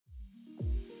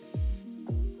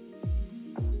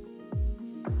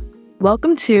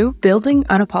Welcome to Building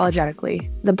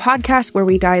Unapologetically, the podcast where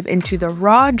we dive into the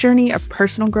raw journey of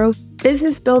personal growth,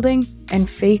 business building, and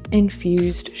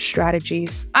faith-infused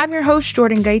strategies. I'm your host,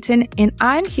 Jordan Guyton, and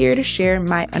I'm here to share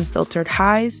my unfiltered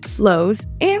highs, lows,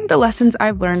 and the lessons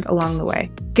I've learned along the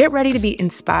way. Get ready to be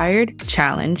inspired,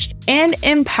 challenged, and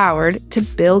empowered to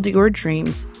build your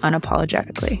dreams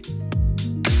unapologetically.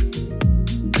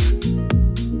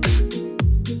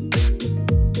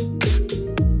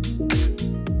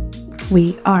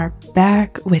 We are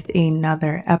back with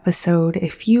another episode.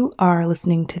 If you are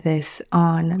listening to this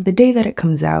on the day that it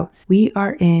comes out, we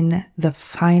are in the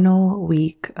final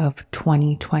week of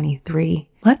 2023.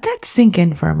 Let that sink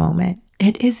in for a moment.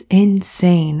 It is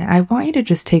insane. I want you to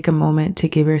just take a moment to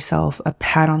give yourself a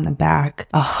pat on the back,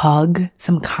 a hug,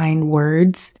 some kind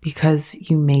words because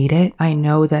you made it. I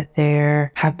know that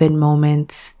there have been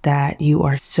moments that you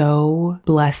are so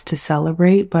blessed to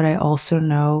celebrate, but I also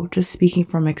know, just speaking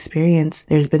from experience,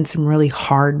 there's been some really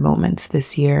hard moments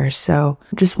this year. So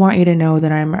just want you to know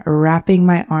that I'm wrapping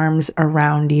my arms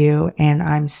around you, and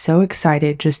I'm so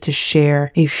excited just to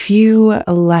share a few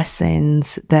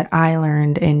lessons that I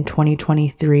learned in 2023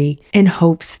 in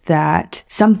hopes that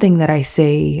something that I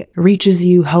say reaches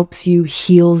you, helps you,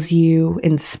 heals you,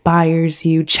 inspires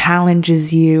you,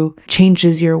 challenges you,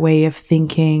 changes your way of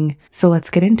thinking. So let's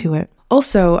get into it.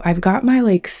 Also, I've got my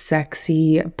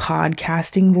sexy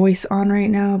podcasting voice on right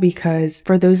now because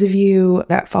for those of you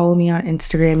that follow me on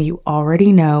Instagram, you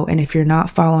already know. And if you're not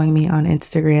following me on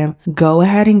Instagram, go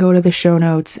ahead and go to the show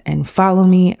notes and follow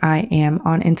me. I am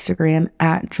on Instagram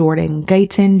at Jordan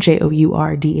Guyton,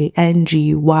 JOurdanGuyton.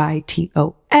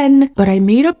 But I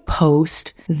made a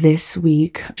post this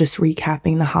week just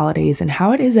recapping the holidays and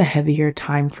how it is a heavier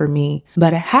time for me.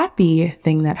 But a happy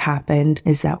thing that happened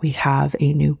is that we have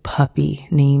a new puppy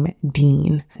named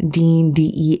Dean. Dean,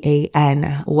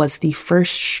 Dean, was the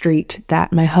first street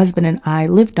that my husband and I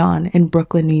lived on in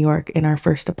Brooklyn, New York in our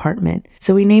first apartment.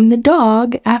 So we named the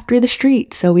dog after the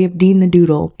street. So we have Dean the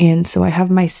Doodle. And so I have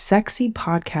my sexy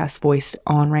podcast voice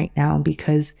on right now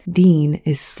because Dean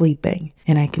is sleeping.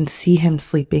 And I can see him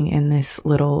sleeping in this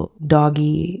little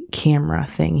doggy camera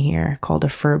thing here called a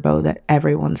Furbo that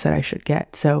everyone said I should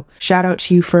get. So shout out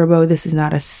to you, Furbo. This is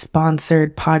not a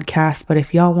sponsored podcast, but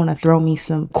if y'all want to throw me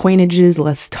some coinages,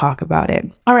 let's talk about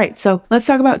it. All right, so let's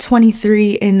talk about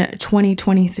 23 in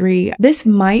 2023. This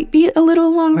might be a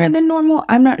little longer than normal.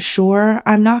 I'm not sure.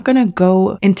 I'm not going to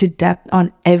go into depth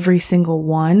on every single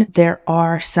one. There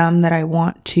are some that I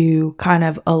want to kind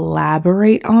of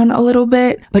elaborate on a little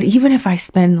bit, but even if I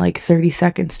spend 30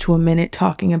 seconds to a minute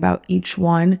talking about each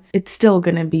one, it's still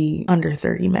going to be under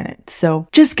 30 minutes. So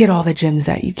just get all the gems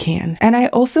that you can. And I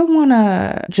also want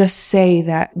to just say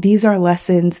that these are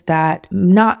lessons that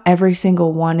not every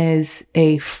single one is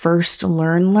a first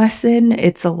learn lesson.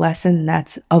 It's a lesson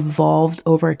that's evolved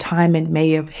over time and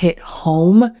may have hit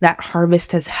home. That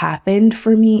harvest has happened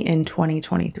for me in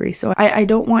 2023. So I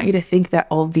don't want you to think that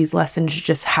all of these lessons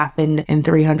just happened in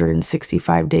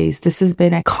 365 days. This has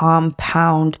been a compound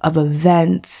of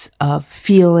events, of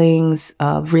feelings,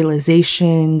 of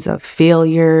realizations, of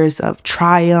failures, of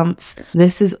triumphs.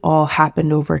 This has all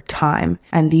happened over time.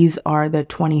 And these are the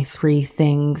 23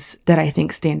 things that I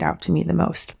think stand out to me the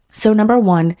most. So number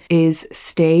one is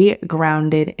stay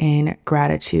grounded in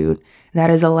gratitude. That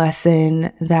is a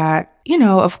lesson that,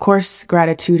 of course,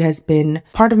 gratitude has been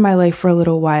part of my life for a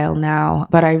little while now,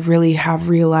 but I really have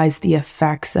realized the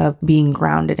effects of being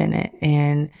grounded in it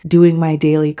and doing my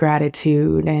daily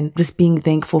gratitude and just being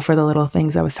thankful for the little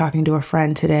things. I was talking to a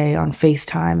friend today on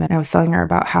FaceTime and I was telling her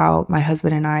about how my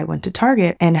husband and I went to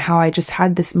Target and how I just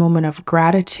had this moment of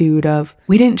gratitude of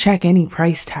we didn't check any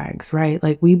price tags, right?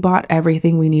 We bought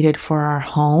everything we needed for our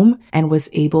home and was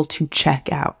able to check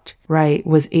out. Right?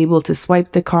 Was able to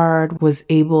swipe the card, was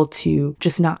able to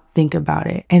just not think about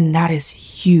it. And that is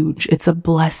huge. It's a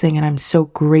blessing and I'm so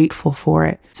grateful for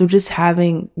it. So just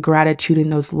having gratitude in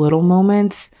those little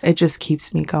moments, it just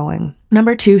keeps me going.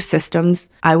 Number two, systems.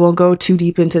 I won't go too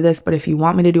deep into this, but if you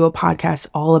want me to do a podcast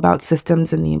all about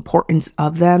systems and the importance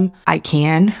of them, I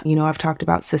can. I've talked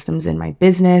about systems in my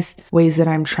business, ways that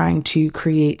I'm trying to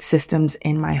create systems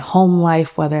in my home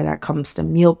life, whether that comes to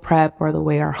meal prep or the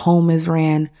way our home is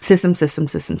ran. Systems.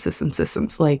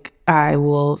 I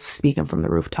will speak them from the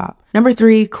rooftop. Number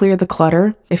three, clear the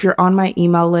clutter. If you're on my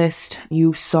email list,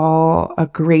 you saw a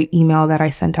great email that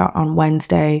I sent out on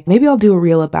Wednesday. Maybe I'll do a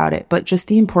reel about it, but just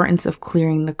the importance of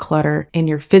clearing the clutter in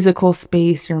your physical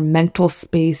space, your mental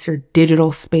space, your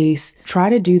digital space. Try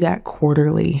to do that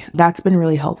quarterly. That's been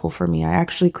really helpful for me. I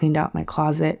actually cleaned out my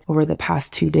closet over the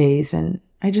past 2 days and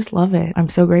I just love it. I'm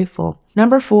so grateful.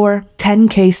 Number 4,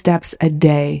 10K steps a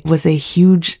day was a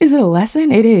huge, is it a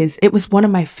lesson? It is. It was one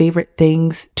of my favorite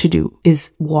things to do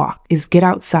is get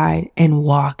outside and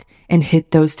walk and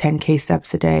hit those 10K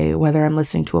steps a day, whether I'm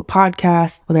listening to a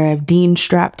podcast, whether I have Dean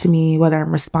strapped to me, whether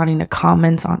I'm responding to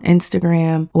comments on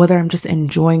Instagram, whether I'm just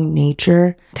enjoying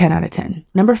nature. 10 out of 10.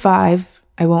 Number 5,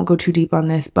 I won't go too deep on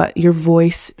this, but your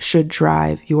voice should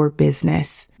drive your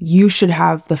business. You should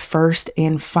have the first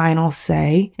and final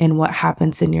say in what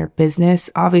happens in your business.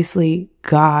 Obviously,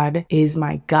 God is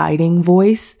my guiding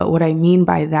voice. But what I mean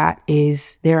by that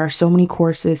is there are so many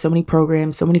courses, so many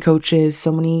programs, so many coaches,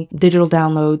 so many digital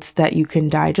downloads that you can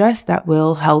digest that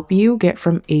will help you get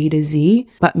from A to Z.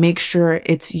 But make sure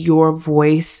it's your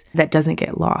voice that doesn't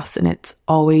get lost and it's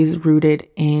always rooted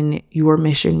in your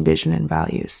mission, vision, and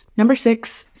values. Number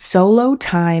 6, solo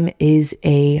time is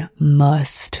a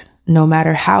must. No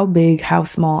matter how big, how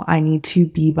small, I need to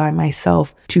be by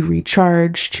myself to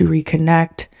recharge, to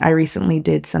reconnect. I recently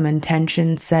did some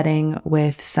intention setting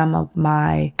with some of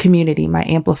my community, my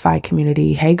Amplify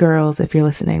community. Hey girls, if you're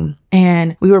listening.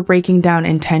 And we were breaking down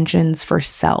intentions for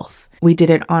self. We did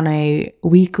it on a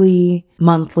weekly,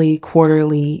 monthly,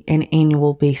 quarterly, and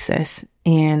annual basis.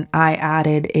 And I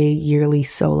added a yearly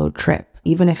solo trip.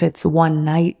 Even if it's one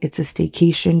night, it's a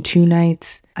staycation, 2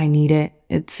 nights, I need it.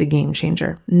 It's a game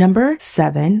changer. Number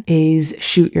 7 is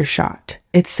shoot your shot.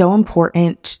 It's so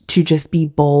important to just be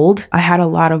bold. I had a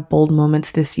lot of bold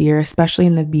moments this year, especially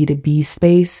in the B2B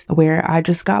space, where I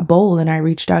just got bold and I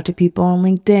reached out to people on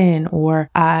LinkedIn, or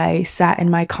I sat in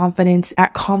my confidence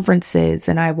at conferences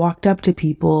and I walked up to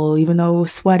people, even though I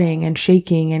was sweating and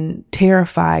shaking and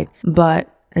terrified. But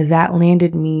that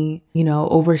landed me,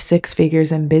 over 6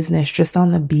 figures in business just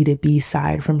on the B2B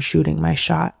side from shooting my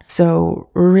shot. So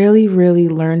really, really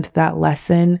learned that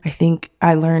lesson. I think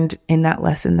I learned in that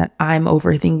lesson that I'm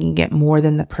overthinking it more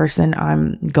than the person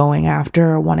I'm going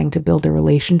after or wanting to build a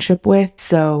relationship with.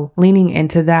 So leaning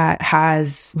into that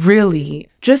has really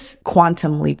just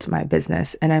quantum leaped my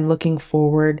business. And I'm looking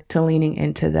forward to leaning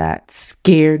into that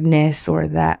scaredness or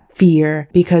that fear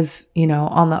because,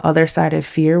 on the other side of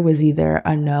fear was either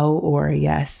a no or a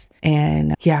yes.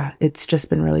 And yeah, it's just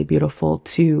been really beautiful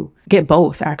to get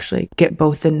both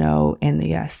the no and the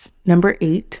yes. Number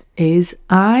 8 is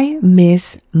I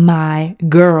miss my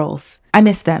girls. I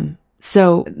miss them.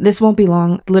 So this won't be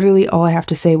long. Literally all I have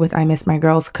to say with I miss my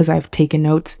girls, because I've taken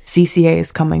notes, CCA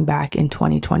is coming back in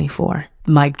 2024.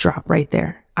 Mic drop right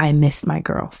there. I miss my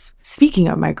girls. Speaking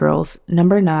of my girls,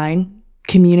 number 9,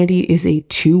 community is a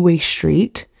 2-way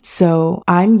street. So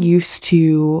I'm used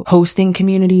to hosting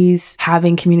communities,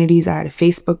 having communities. I had a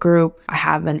Facebook group. I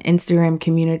have an Instagram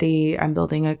community. I'm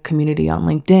building a community on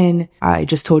LinkedIn. I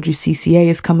just told you CCA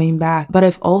is coming back, but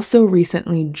I've also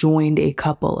recently joined a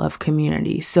couple of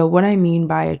communities. So what I mean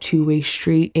by a 2-way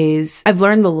street is I've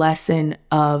learned the lesson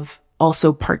of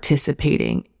also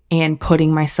participating and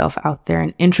putting myself out there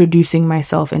and introducing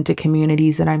myself into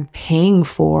communities that I'm paying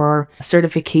for,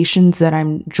 certifications that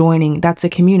I'm joining. That's a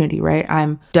community, right?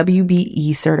 I'm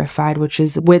WBE certified, which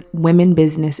is with Women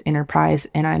Business Enterprise,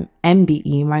 and I'm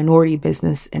MBE, Minority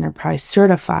Business Enterprise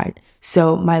certified.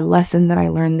 So my lesson that I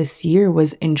learned this year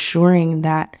was ensuring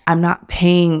that I'm not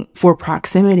paying for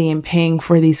proximity and paying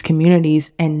for these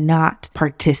communities and not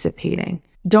participating.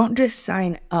 Don't just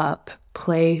sign up,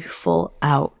 play full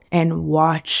out. And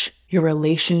watch your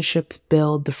relationships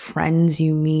build, the friends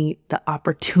you meet, the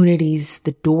opportunities,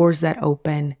 the doors that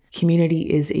open. Community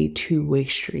is a 2-way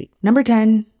street. Number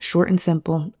 10, short and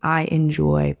simple. I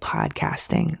enjoy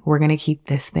podcasting. We're going to keep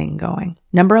this thing going.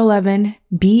 Number 11,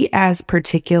 be as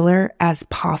particular as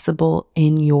possible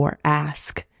in your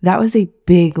ask. That was a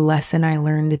big lesson I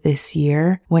learned this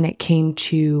year when it came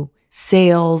to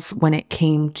sales, when it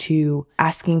came to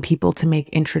asking people to make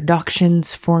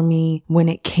introductions for me, when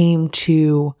it came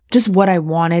to just what I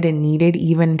wanted and needed,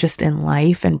 even just in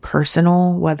life and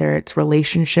personal, whether it's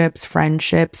relationships,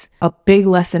 friendships. A big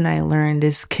lesson I learned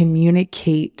is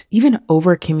communicate, even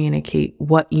over communicate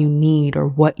what you need or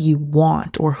what you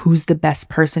want or who's the best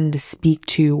person to speak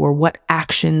to or what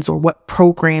actions or what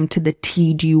program to the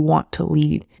T do you want to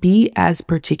lead. Be as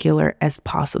particular as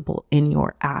possible in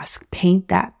your ask. Paint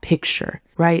that picture,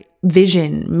 right?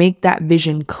 Vision, make that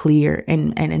vision clear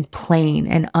and plain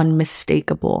and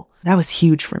unmistakable. That was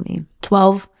huge for me.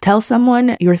 12, tell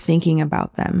someone you're thinking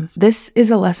about them. This is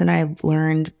a lesson I've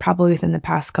learned probably within the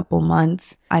past couple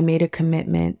months. I made a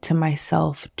commitment to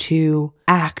myself to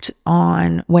act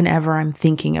on whenever I'm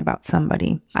thinking about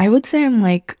somebody. I would say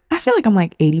I feel like I'm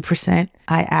like 80%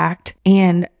 I act.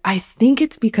 And I think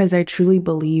it's because I truly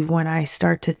believe when I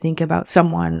start to think about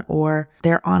someone or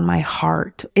they're on my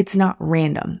heart, it's not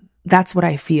random. that's what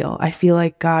I feel. I feel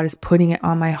like God is putting it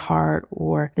on my heart,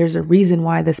 or there's a reason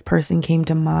why this person came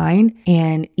to mind.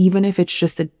 And even if it's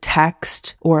just a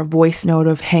text or a voice note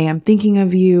of, hey, I'm thinking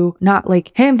of you, not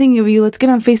like, hey, I'm thinking of you, let's get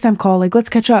on FaceTime call, like, let's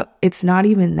catch up. It's not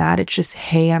even that. It's just,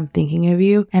 hey, I'm thinking of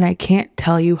you. And I can't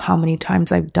tell you how many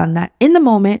times I've done that in the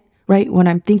moment, right? When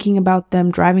I'm thinking about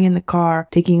them, driving in the car,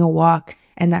 taking a walk,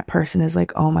 and that person is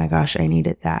like, oh my gosh, I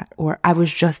needed that. Or I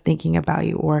was just thinking about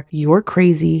you. Or you're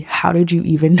crazy. How did you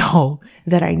even know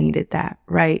that I needed that?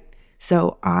 Right?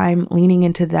 So I'm leaning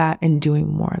into that and doing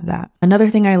more of that. Another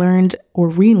thing I learned or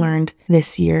relearned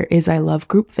this year is I love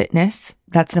group fitness.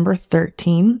 That's number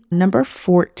 13. Number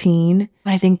 14,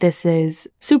 I think this is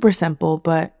super simple,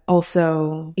 but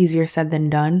also easier said than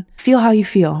done. Feel how you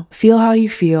feel. Feel how you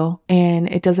feel.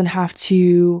 And it doesn't have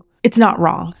to, it's not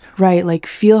wrong, right? Like,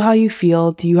 feel how you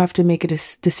feel. Do you have to make a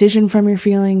decision from your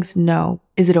feelings? No.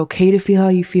 Is it okay to feel how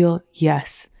you feel?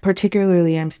 Yes.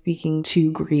 Particularly, I'm speaking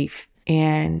to grief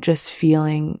and just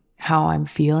feeling how I'm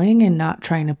feeling and not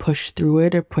trying to push through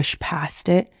it or push past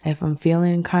it. If I'm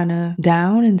feeling kind of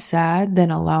down and sad, then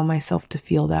allow myself to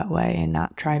feel that way and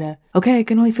not try to, okay, I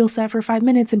can only feel sad for 5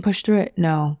 minutes and push through it.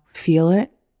 No, feel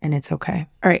it. And it's okay.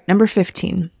 All right, number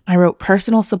 15. I wrote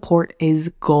personal support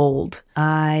is gold.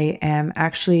 I am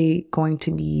actually going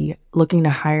to be looking to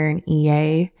hire an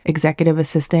EA, executive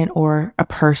assistant, or a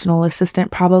personal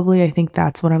assistant probably. I think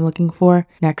that's what I'm looking for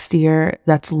next year.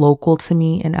 That's local to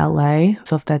me in LA.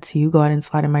 So if that's you, go ahead and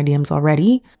slide in my DMs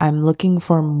already. I'm looking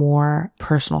for more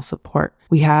personal support.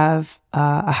 We have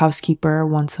a housekeeper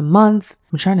once a month.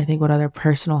 I'm trying to think what other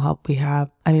personal help we have.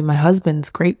 I mean, my husband's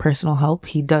great personal help.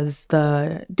 He does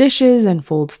the dishes and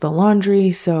folds the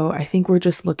laundry. So I think we're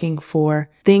just looking for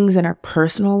things in our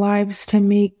personal lives to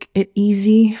make it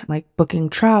easy, like booking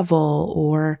travel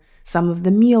or some of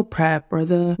the meal prep or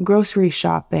the grocery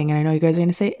shopping. And I know you guys are going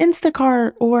to say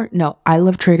Instacart, or no, I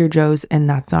love Trader Joe's and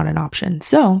that's not an option.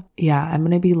 So yeah, I'm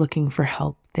going to be looking for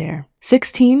help there.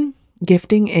 16.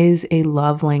 Gifting is a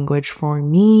love language for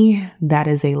me. That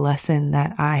is a lesson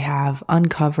that I have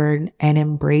uncovered and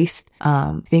embraced.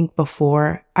 I think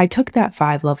before I took that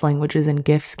 5 love languages and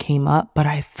gifts came up, but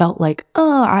I felt like,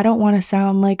 I don't want to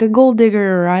sound like a gold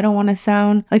digger, or I don't want to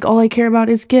sound like all I care about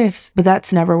is gifts. But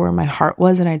that's never where my heart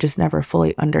was, and I just never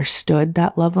fully understood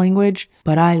that love language.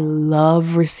 But I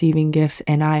love receiving gifts,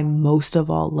 and I most of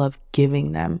all love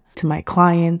giving them to my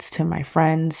clients, to my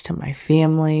friends, to my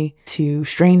family, to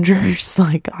strangers.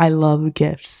 Like, I love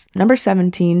gifts. Number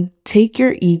 17, take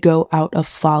your ego out of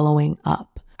following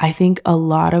up. I think a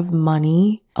lot of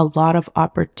money, a lot of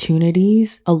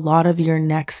opportunities, a lot of your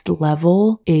next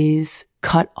level is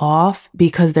cut off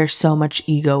because there's so much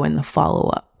ego in the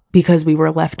follow-up. Because we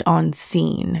were left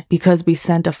unseen, because we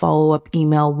sent a follow-up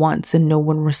email once and no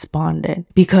one responded,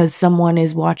 because someone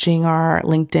is watching our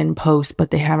LinkedIn post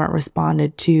but they haven't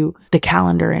responded to the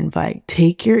calendar invite.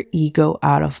 Take your ego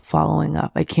out of following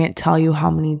up. I can't tell you how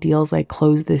many deals I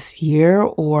closed this year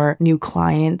or new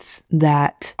clients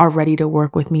that are ready to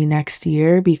work with me next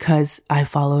year because I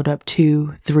followed up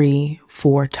 2, 3,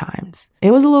 4 times.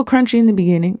 It was a little crunchy in the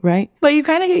beginning, right? But you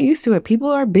kind of get used to it. People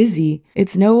are busy.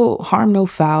 It's no harm, no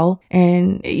foul.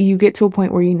 And you get to a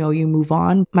point where you know you move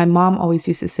on. My mom always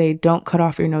used to say, don't cut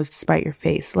off your nose to spite your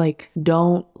face. Like,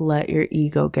 don't let your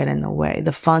ego get in the way.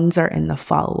 The funds are in the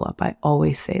follow-up. I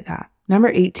always say that. Number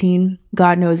 18,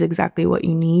 God knows exactly what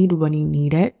you need when you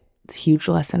need it. It's a huge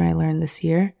lesson I learned this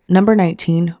year. Number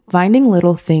 19, finding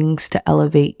little things to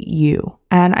elevate you.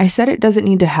 And I said it doesn't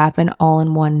need to happen all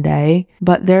in one day,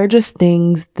 but there are just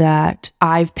things that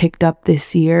I've picked up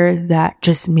this year that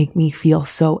just make me feel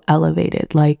so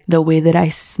elevated. Like the way that I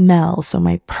smell. So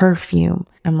my perfume,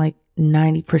 I'm like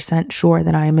 90% sure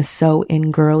that I am a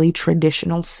sew-in girly,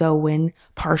 traditional sew-in,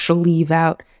 partial leave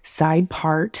out, side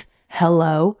part.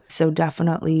 Hello. So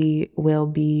definitely will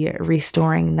be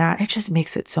restoring that. It just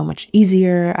makes it so much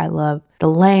easier. I love the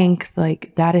length.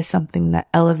 Like, that is something that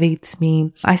elevates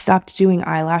me. I stopped doing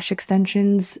eyelash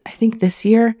extensions, I think this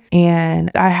year.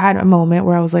 And I had a moment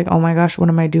where I was like, oh my gosh, what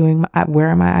am I doing? Where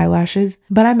are my eyelashes?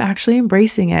 But I'm actually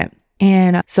embracing it.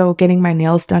 And so getting my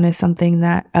nails done is something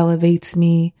that elevates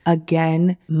me.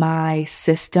 Again, my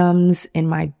systems in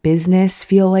my business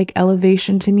feel like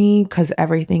elevation to me because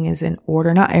everything is in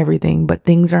order. Not everything, but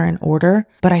things are in order.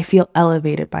 But I feel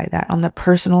elevated by that. On the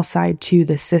personal side too,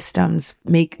 the systems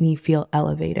make me feel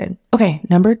elevated. Okay,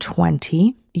 number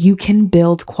 20. You can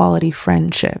build quality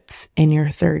friendships in your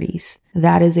 30s.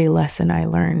 That is a lesson I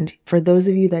learned. For those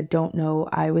of you that don't know,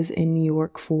 I was in New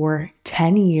York for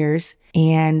 10 years.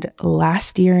 And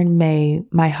last year in May,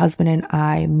 my husband and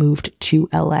I moved to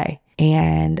LA.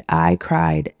 And I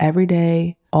cried every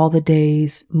day all the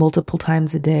days, multiple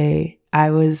times a day.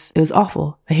 It was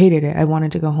awful. I hated it. I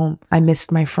wanted to go home. I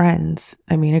missed my friends.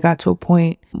 I mean, it got to a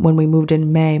point when we moved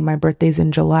in May, my birthday's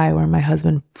in July, where my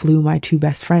husband flew my two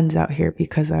best friends out here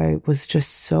because I was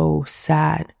just so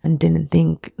sad and didn't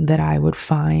think that I would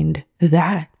find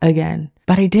that again.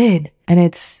 But I did. And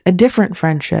it's a different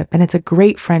friendship, and it's a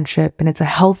great friendship, and it's a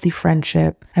healthy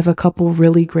friendship. I have a couple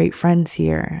really great friends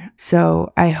here.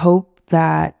 So I hope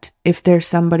that if there's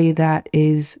somebody that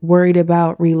is worried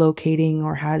about relocating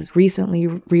or has recently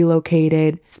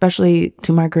relocated, especially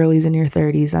to my girlies in your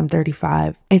 30s, I'm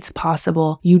 35, it's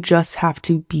possible. You just have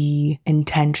to be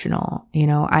intentional. You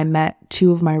know, I met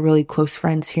two of my really close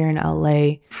friends here in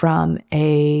LA from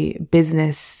a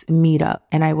business meetup,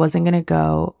 and I wasn't going to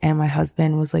go. And my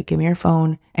husband was like, give me your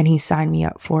phone. And he signed me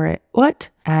up for it. What?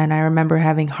 And I remember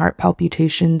having heart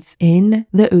palpitations in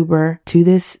the Uber to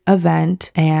this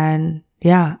event. And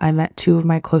yeah, I met two of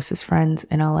my closest friends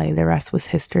in LA. The rest was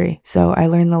history. So I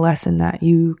learned the lesson that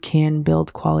you can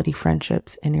build quality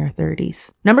friendships in your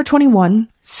 30s. Number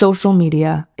 21, social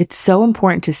media. It's so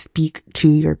important to speak to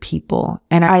your people.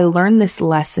 And I learned this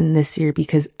lesson this year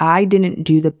because I didn't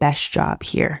do the best job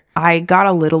here. I got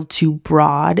a little too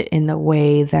broad in the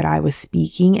way that I was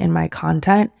speaking in my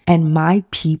content, and my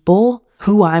people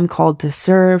who I'm called to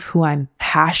serve, who I'm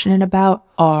passionate about,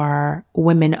 are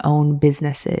women-owned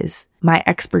businesses. My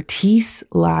expertise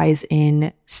lies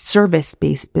in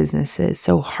service-based businesses,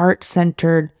 so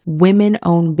heart-centered,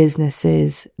 women-owned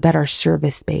businesses that are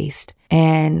service-based.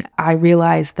 And I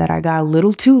realized that I got a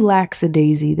little too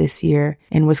lackadaisy this year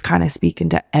and was kind of speaking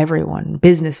to everyone,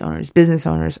 business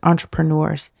owners,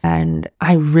 entrepreneurs. And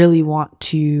I'm really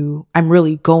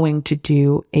going to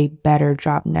do a better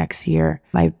job next year.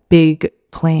 My big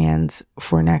plans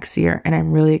for next year, and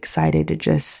I'm really excited to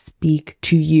just speak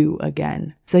to you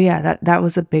again. So yeah, that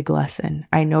was a big lesson.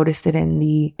 I noticed it in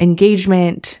the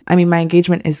engagement. I mean, my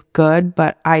engagement is good,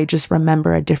 but I just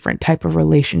remember a different type of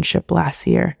relationship last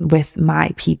year with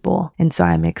my people. And so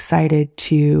I'm excited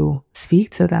to speak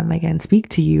to them again, speak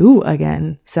to you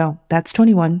again. So that's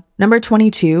 21. Number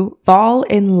 22, fall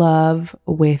in love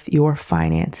with your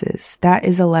finances. That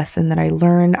is a lesson that I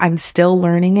learned. I'm still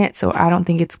learning it, so I don't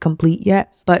think it's complete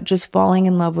yet, but just falling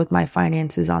in love with my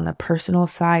finances on the personal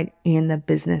side and the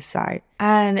business side.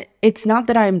 And it's not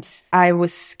that I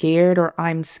was scared or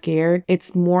I'm scared.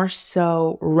 It's more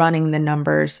so running the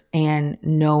numbers and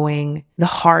knowing the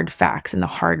hard facts and the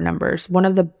hard numbers. One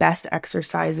of the best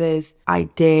exercises I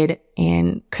did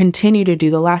and continue to do,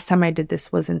 the last time I did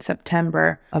this was in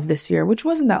September of this year, which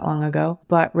wasn't that long ago,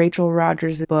 but Rachel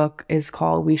Rodgers' book is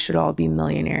called We Should All Be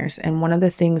Millionaires. And one of the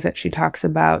things that she talks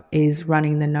about is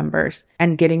running the numbers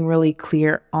and getting really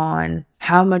clear on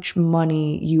how much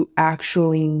money you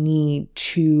actually need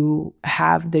to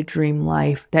have the dream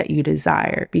life that you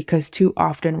desire. Because too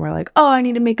often we're like, oh, I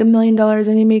need to make $1 million. I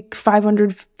need to make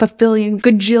 500 billion,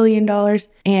 gajillion dollars.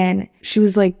 And she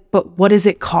was like, but what does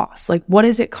it cost? Like, what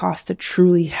does it cost to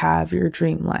truly have your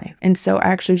dream life? And so I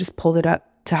actually just pulled it up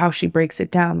to how she breaks it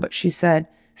down. But she said,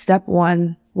 step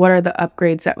 1, what are the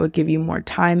upgrades that would give you more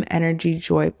time, energy,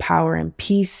 joy, power, and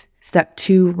peace? Step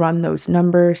 2, run those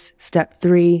numbers. Step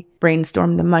 3,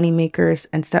 brainstorm the money makers.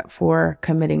 And step 4,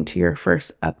 committing to your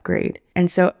first upgrade. And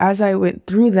so as I went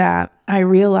through that, I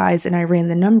realized and I ran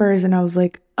the numbers and I was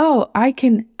like, oh, I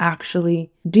can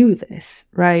actually do this,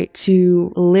 right?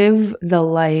 To live the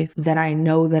life that I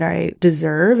know that I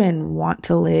deserve and want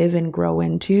to live and grow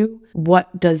into.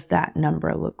 What does that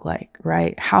number look like,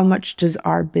 right? How much does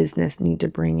our business need to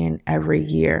bring in every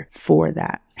year for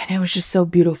that? And it was just so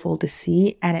beautiful to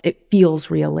see, and it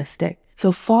feels realistic.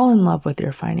 So fall in love with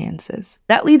your finances.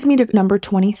 That leads me to number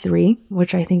 23,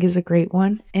 which I think is a great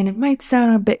one. And it might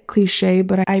sound a bit cliche,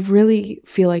 but I really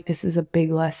feel like this is a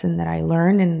big lesson that I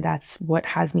learned. And that's what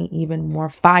has me even more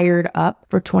fired up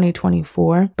for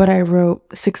 2024. But I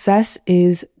wrote, success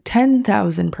is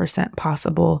 10,000%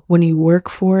 possible when you work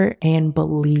for it and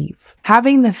believe.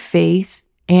 Having the faith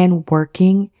and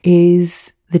working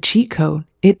is the cheat code.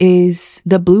 It is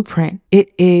the blueprint.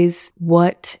 It is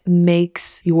what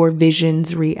makes your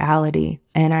visions reality.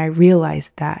 And I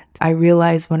realized that. I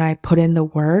realized when I put in the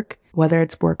work, whether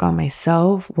it's work on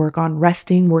myself, work on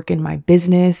resting, work in my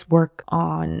business, work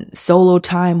on solo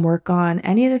time, work on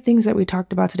any of the things that we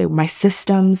talked about today, my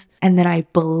systems. And then I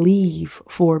believe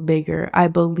for bigger. I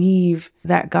believe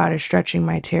that God is stretching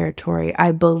my territory.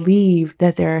 I believe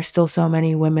that there are still so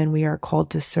many women we are called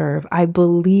to serve. I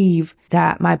believe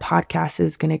that my podcast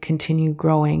is going to continue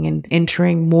growing and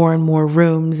entering more and more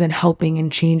rooms and helping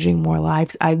and changing more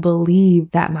lives. I believe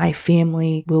believe that my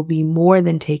family will be more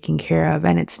than taken care of.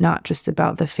 And it's not just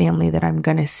about the family that I'm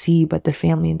going to see, but the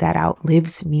family that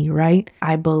outlives me, right?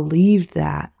 I believe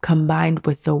that combined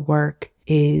with the work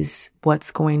is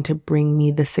what's going to bring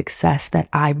me the success that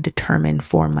I've determined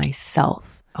for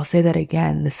myself. I'll say that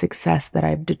again, the success that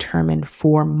I've determined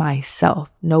for myself,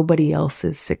 nobody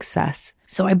else's success.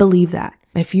 So I believe that.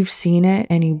 If you've seen it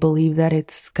and you believe that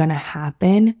it's going to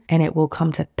happen and it will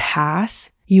come to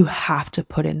pass, you have to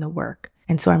put in the work.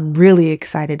 And so I'm really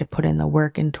excited to put in the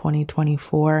work in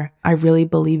 2024. I really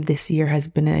believe this year has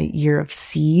been a year of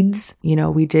seeds.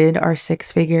 We did our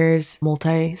 6 figures,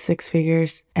 multi 6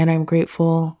 figures, and I'm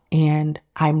grateful and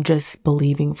I'm just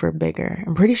believing for bigger.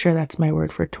 I'm pretty sure that's my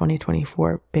word for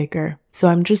 2024, bigger. So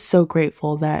I'm just so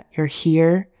grateful that you're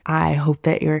here. I hope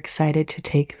that you're excited to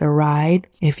take the ride.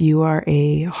 If you are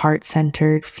a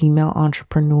heart-centered female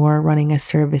entrepreneur running a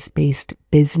service-based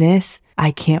business,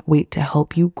 I can't wait to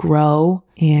help you grow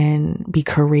and be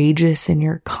courageous in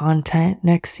your content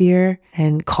next year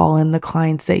and call in the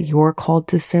clients that you're called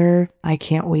to serve. I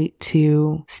can't wait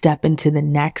to step into the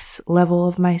next level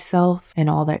of myself and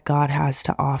all that God has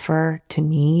to offer to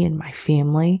me and my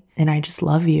family. And I just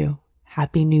love you.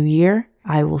 Happy New Year.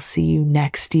 I will see you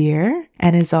next year.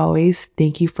 And as always,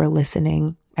 thank you for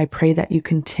listening. I pray that you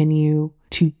continue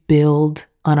to build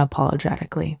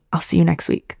unapologetically. I'll see you next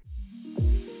week.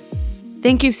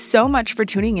 Thank you so much for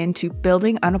tuning in to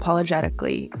Building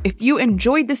Unapologetically. If you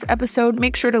enjoyed this episode,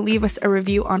 make sure to leave us a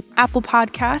review on Apple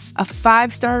Podcasts, a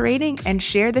 5-star rating, and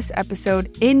share this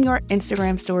episode in your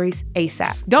Instagram stories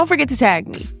ASAP. Don't forget to tag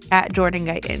me at Jordan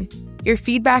Guyton. Your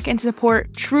feedback and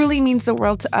support truly means the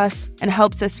world to us and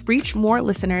helps us reach more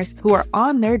listeners who are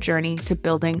on their journey to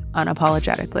building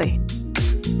unapologetically.